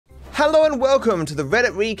Hello and welcome to the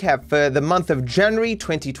Reddit recap for the month of January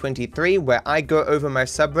 2023, where I go over my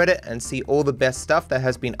subreddit and see all the best stuff that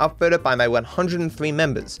has been upvoted by my 103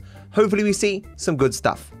 members. Hopefully we see some good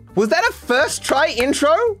stuff. Was that a first try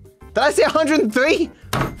intro? Did I say 103?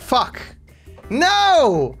 Fuck.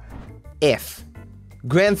 No! F.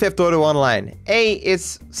 Grand Theft Auto Online.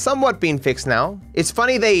 It's somewhat been fixed now. It's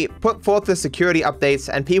funny they put forth the security updates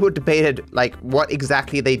and people debated like what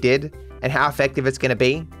exactly they did and how effective it's gonna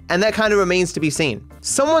be. And that kind of remains to be seen.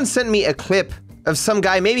 Someone sent me a clip of some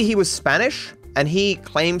guy, maybe he was Spanish, and he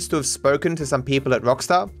claims to have spoken to some people at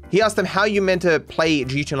Rockstar. He asked them how you meant to play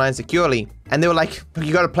GTA Online securely. And they were like,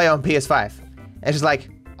 you gotta play on PS5. And it's just like,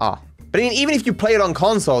 ah. But I mean, even if you play it on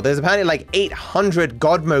console, there's apparently like 800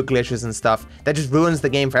 God mode glitches and stuff that just ruins the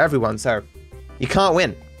game for everyone, so you can't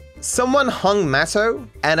win. Someone hung Masso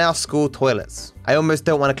and our school toilets. I almost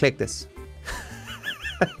don't want to click this.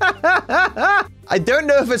 I don't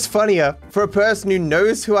know if it's funnier for a person who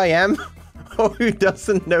knows who I am or who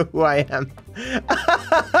doesn't know who I am.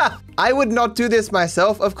 I would not do this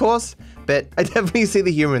myself, of course, but I definitely see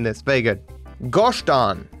the humor in this. Very good. Gosh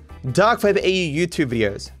darn. DarkViperAU YouTube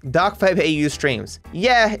videos. DarkViperAU streams.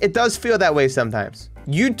 Yeah, it does feel that way sometimes.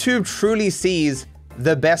 YouTube truly sees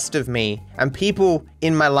the best of me, and people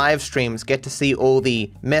in my live streams get to see all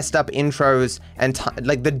the messed up intros and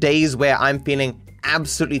like the days where I'm feeling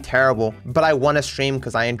absolutely terrible, but I want to stream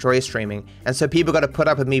because I enjoy streaming. And so people got to put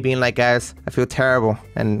up with me being like, guys, I feel terrible.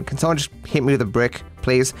 And can someone just hit me with a brick,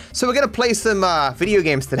 please? So we're going to play some video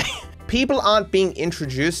games today. People aren't being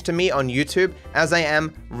introduced to me on YouTube as I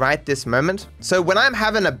am right this moment. So when I'm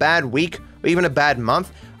having a bad week or even a bad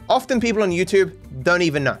month, often people on YouTube don't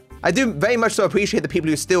even know. I do very much so appreciate the people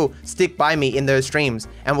who still stick by me in those streams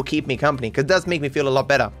and will keep me company, because it does make me feel a lot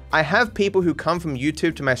better. I have people who come from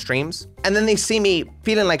YouTube to my streams, and then they see me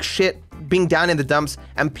feeling like shit, being down in the dumps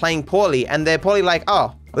and playing poorly, and they're probably like,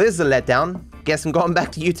 oh, well, this is a letdown. Guess I'm going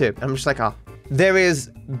back to YouTube. And I'm just like, oh. There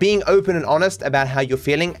is being open and honest about how you're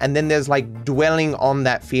feeling, and then there's like dwelling on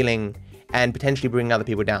that feeling and potentially bringing other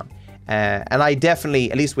people down. And I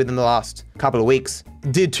definitely, at least within the last couple of weeks,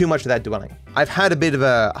 did too much of that dwelling. I've had a bit of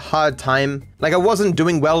a hard time. Like, I wasn't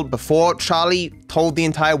doing well before Charlie told the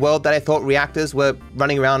entire world that I thought reactors were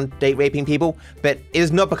running around date raping people, but it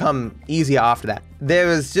has not become easier after that.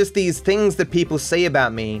 There is just these things that people say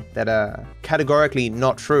about me that are categorically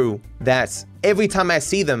not true, that every time I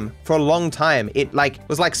see them for a long time, it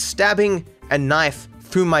was like stabbing a knife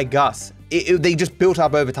through my guts. They just built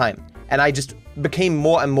up over time, and I just became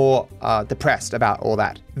more and more depressed about all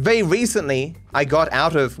that. Very recently, I got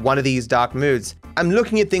out of one of these dark moods. I'm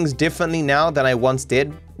looking at things differently now than I once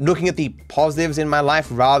did, looking at the positives in my life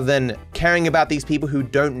rather than caring about these people who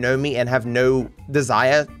don't know me and have no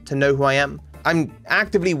desire to know who I am. I'm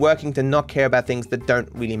actively working to not care about things that don't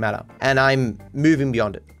really matter, and I'm moving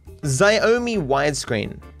beyond it. Xiaomi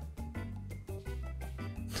widescreen.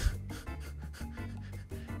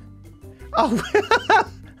 Oh.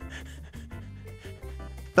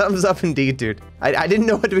 Thumbs up indeed, dude. I didn't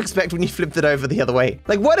know what to expect when you flipped it over the other way.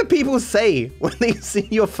 Like, what do people say when they see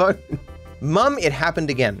your phone? Mum, it happened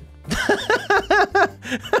again.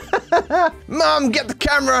 Mom, get the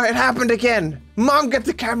camera, it happened again. Mom, get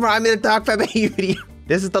the camera, I'm in a DarkViperAU video.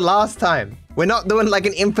 This is the last time. We're not doing like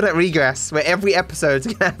an infinite regress where every episode's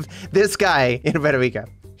gonna have this guy in a Reddit recap.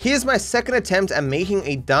 Here's my second attempt at making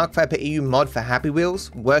a DarkViperAU mod for Happy Wheels,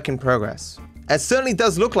 work in progress. It certainly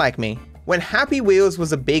does look like me. When Happy Wheels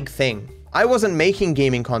was a big thing, I wasn't making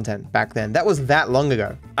gaming content back then. That was that long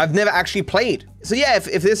ago. I've never actually played. So yeah,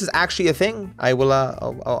 if this is actually a thing, I will,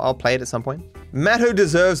 I'll play it at some point. Matto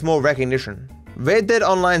deserves more recognition. Red Dead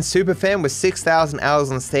Online superfan with 6,000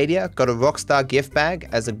 hours on Stadia got a Rockstar gift bag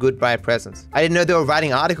as a goodbye present. I didn't know they were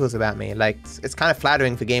writing articles about me. Like, it's kind of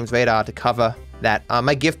flattering for Games Radar to cover that.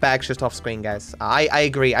 My gift bag's just off screen, guys. I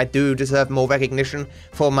agree, I do deserve more recognition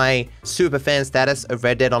for my superfan status of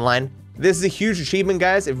Red Dead Online. This is a huge achievement,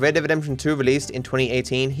 guys. If Red Dead Redemption 2 released in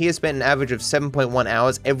 2018, he has spent an average of 7.1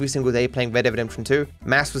 hours every single day playing Red Dead Redemption 2.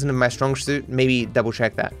 Maths wasn't in my strong suit, maybe double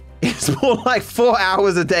check that. It's more like 4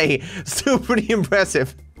 hours a day, still pretty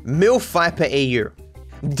impressive. MILF Viper AU.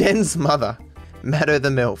 Den's mother, Matto the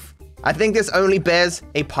MILF. I think this only bears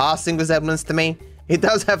a passing resemblance to me. It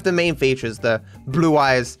does have the main features, the blue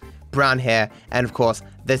eyes, brown hair, and of course,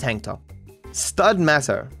 the tank top. Stud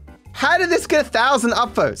Masso. How did this get 1,000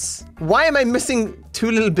 upvotes? Why am I missing 2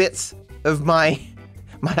 little bits of my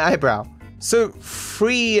eyebrow? So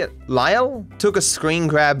Free Lyle took a screen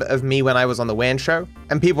grab of me when I was on the WAN show,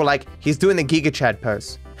 and people were like, he's doing the Giga Chad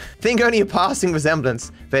pose. Think only a passing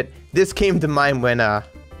resemblance, but this came to mind when I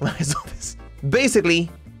saw this. Basically,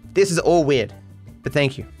 this is all weird, but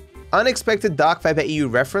thank you. Unexpected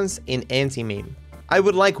DarkViperAU reference in anti-meme. I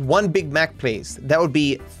would like one Big Mac, please. That would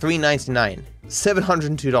be $3.99.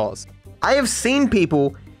 $702. I have seen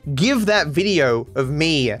people give that video of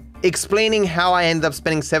me explaining how I ended up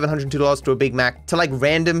spending $702 to a Big Mac to like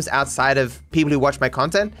randoms outside of people who watch my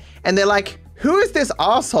content. And they're like, who is this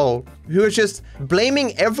asshole who is just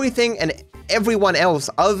blaming everything and everyone else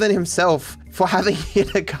other than himself for having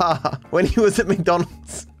hit a car when he was at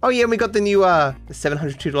McDonald's? Oh yeah, we got the new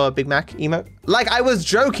 $702 Big Mac emote. Like, I was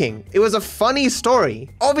joking. It was a funny story.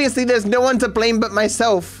 Obviously, there's no one to blame but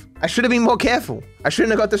myself. I should have been more careful. I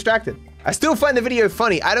shouldn't have got distracted. I still find the video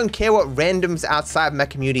funny. I don't care what randoms outside my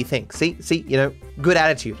community think. See, you know, good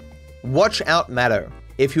attitude. Watch out, Matto.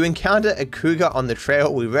 If you encounter a cougar on the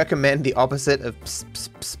trail, we recommend the opposite of pss, pss,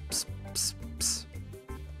 pss, pss, pss, pss,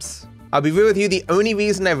 pss. I'll be real with you, the only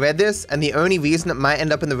reason I read this and the only reason it might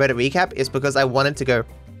end up in the Reddit recap is because I wanted to go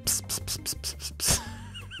pss, pss, pss, pss, pss, pss.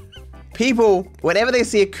 People, whenever they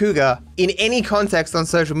see a cougar in any context on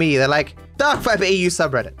social media, they're like, DarkViperAU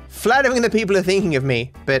subreddit. Flattering the people are thinking of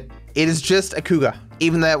me, but it is just a cougar,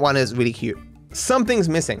 even though that one is really cute. Something's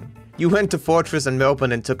missing. You went to Fortress in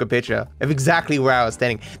Melbourne and took a picture of exactly where I was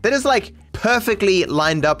standing. That is like perfectly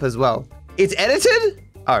lined up as well. It's edited?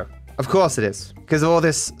 Oh, of course it is, because of all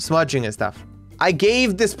this smudging and stuff. I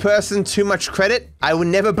gave this person too much credit. I would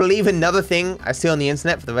never believe another thing I see on the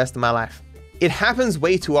internet for the rest of my life. It happens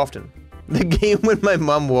way too often. The game when my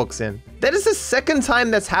mum walks in. That is the second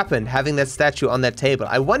time that's happened, having that statue on that table.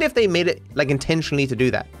 I wonder if they made it like intentionally to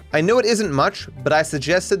do that. I know it isn't much, but I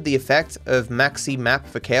suggested the effect of maxi map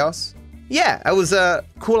for chaos. Yeah, it was a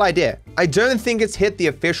cool idea. I don't think it's hit the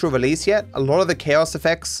official release yet. A lot of the chaos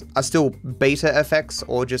effects are still beta effects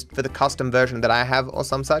or just for the custom version that I have or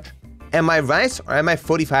some such. Am I right or am I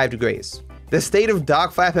 45 degrees? The state of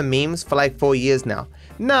Dark Viper memes for like 4 years now.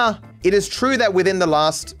 Nah, it is true that within the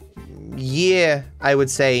last year, I would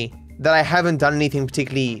say, that I haven't done anything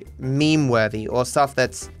particularly meme-worthy or stuff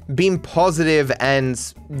that's been positive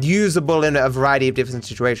and usable in a variety of different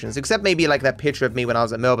situations, except maybe like that picture of me when I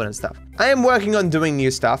was at Melbourne and stuff. I am working on doing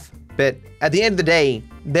new stuff, but at the end of the day,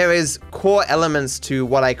 there is core elements to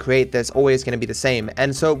what I create that's always going to be the same,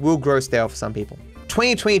 and so it will grow stale for some people.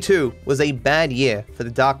 2022 was a bad year for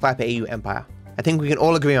the DarkViperAU empire. I think we can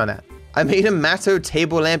all agree on that. I made a Matto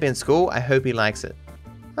table lamp in school. I hope he likes it.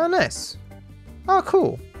 Oh, nice. Oh,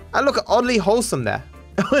 cool. I look oddly wholesome there.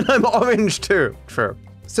 And I'm orange too. True.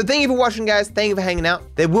 So thank you for watching, guys. Thank you for hanging out.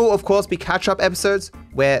 There will, of course, be catch-up episodes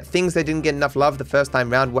where things that didn't get enough love the first time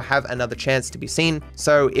round will have another chance to be seen.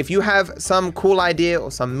 So if you have some cool idea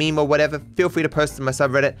or some meme or whatever, feel free to post it in my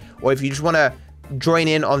subreddit. Or if you just want to join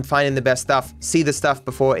in on finding the best stuff, see the stuff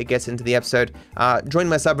before it gets into the episode, join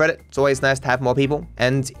my subreddit. It's always nice to have more people.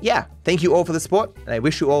 And yeah, thank you all for the support, and I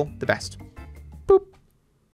wish you all the best.